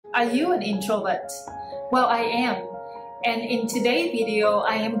Are you an introvert? Well, I am. And in today's video,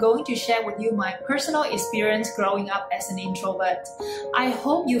 I am going to share with you my personal experience growing up as an introvert. I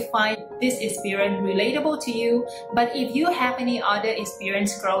hope you find this experience relatable to you, but if you have any other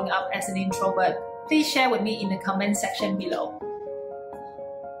experience growing up as an introvert, please share with me in the comment section below.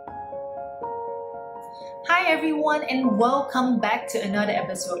 Hi everyone and welcome back to another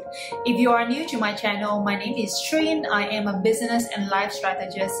episode. If you are new to my channel, my name is Trinh. I am a business and life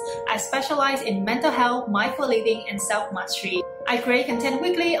strategist. I specialize in mental health, mindful living, and self-mastery. I create content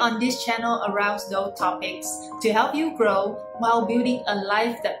weekly on this channel around those topics to help you grow while building a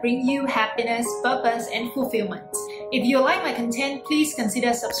life that brings you happiness, purpose, and fulfillment. If you like my content, please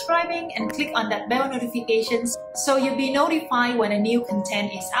consider subscribing and click on that bell notifications so you'll be notified when a new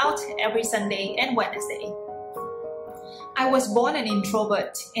content is out every Sunday and Wednesday. I was born an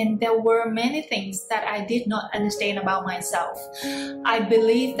introvert and there were many things that I did not understand about myself. I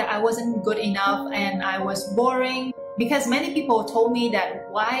believed that I wasn't good enough and I was boring because many people told me that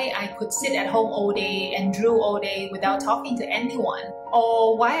why I could sit at home all day and drool all day without talking to anyone,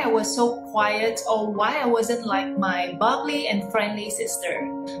 or why I was so quiet, or why I wasn't like my bubbly and friendly sister.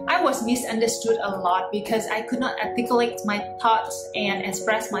 I was misunderstood a lot because I could not articulate my thoughts and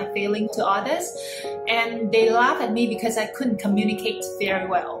express my feelings to others, and they laughed at me because I couldn't communicate very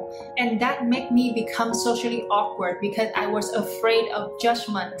well. And that made me become socially awkward because I was afraid of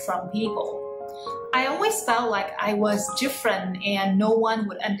judgment from people. I always felt like I was different and no one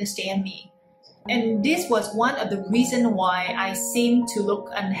would understand me. And this was one of the reasons why I seemed to look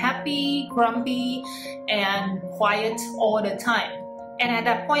unhappy, grumpy, and quiet all the time. And at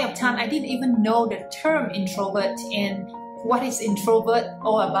that point of time, I didn't even know the term introvert and what is introvert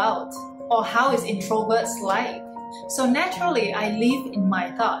all about, or how is introvert's like. So naturally, I live in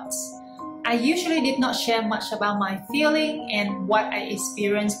my thoughts. I usually did not share much about my feeling and what I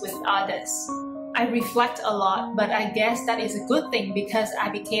experienced with others. I reflect a lot, but I guess that is a good thing because I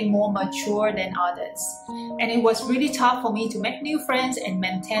became more mature than others. And it was really tough for me to make new friends and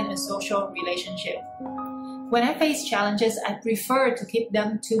maintain a social relationship. When I face challenges, I prefer to keep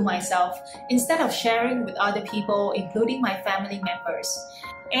them to myself instead of sharing with other people, including my family members.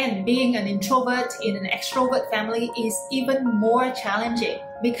 And being an introvert in an extrovert family is even more challenging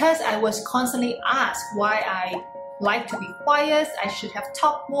because I was constantly asked why I like to be quiet, I should have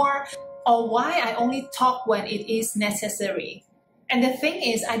talked more, or why I only talk when it is necessary. And the thing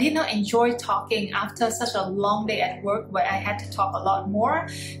is, I did not enjoy talking after such a long day at work where I had to talk a lot more,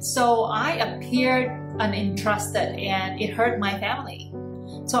 so I appeared uninterested and it hurt my family.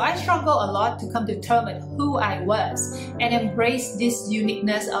 So I struggled a lot to come to terms with who I was and embrace this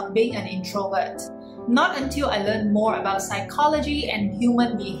uniqueness of being an introvert. Not until I learned more about psychology and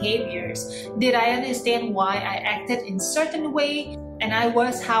human behaviors did I understand why I acted in certain way and I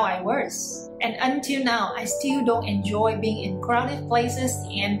was how I was. And until now, I still don't enjoy being in crowded places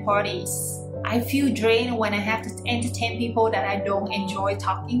and parties. I feel drained when I have to entertain people that I don't enjoy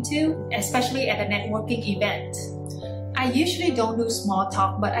talking to, especially at a networking event. I usually don't do small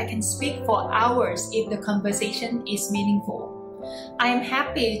talk, but I can speak for hours if the conversation is meaningful. I am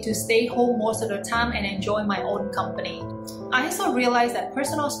happy to stay home most of the time and enjoy my own company. I also realize that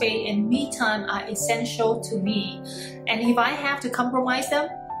personal space and me time are essential to me, and if I have to compromise them,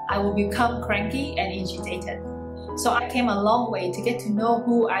 I will become cranky and agitated. So I came a long way to get to know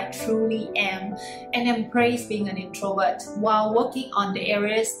who I truly am and embrace being an introvert while working on the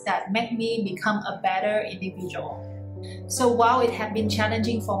areas that make me become a better individual. So while it has been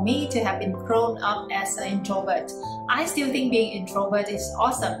challenging for me to have been grown up as an introvert, I still think being introvert is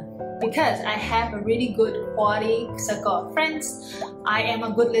awesome because I have a really good quality circle of friends. I am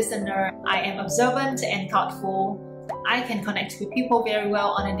a good listener, I am observant and thoughtful, I can connect with people very well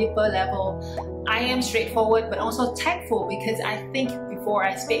on a deeper level, I am straightforward but also tactful because I think before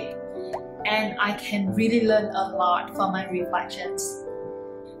I speak, and I can really learn a lot from my reflections.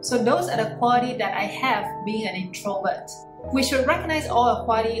 So those are the qualities that I have being an introvert. We should recognize all the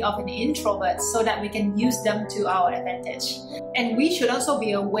qualities of an introvert so that we can use them to our advantage. And we should also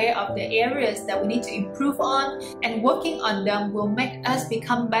be aware of the areas that we need to improve on, and working on them will make us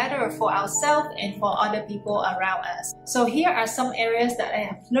become better for ourselves and for other people around us. So here are some areas that I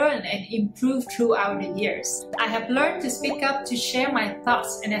have learned and improved throughout the years. I have learned to speak up, to share my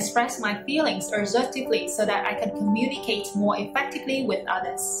thoughts and express my feelings assertively so that I can communicate more effectively with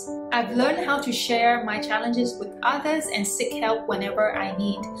others. I've learned how to share my challenges with others and seek help whenever I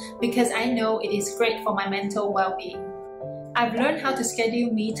need because I know it is great for my mental well-being. I've learned how to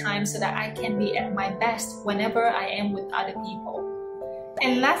schedule me time so that I can be at my best whenever I am with other people.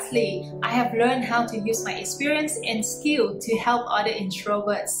 And lastly, I have learned how to use my experience and skill to help other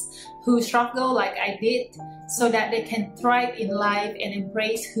introverts who struggle like I did so that they can thrive in life and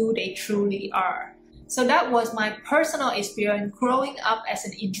embrace who they truly are. So that was my personal experience growing up as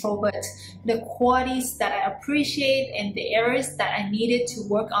an introvert, the qualities that I appreciate and the areas that I needed to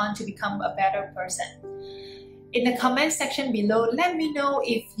work on to become a better person. In the comment section below, let me know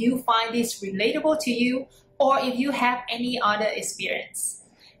if you find this relatable to you or if you have any other experience.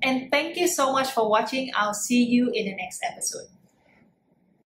 And thank you so much for watching. I'll see you in the next episode.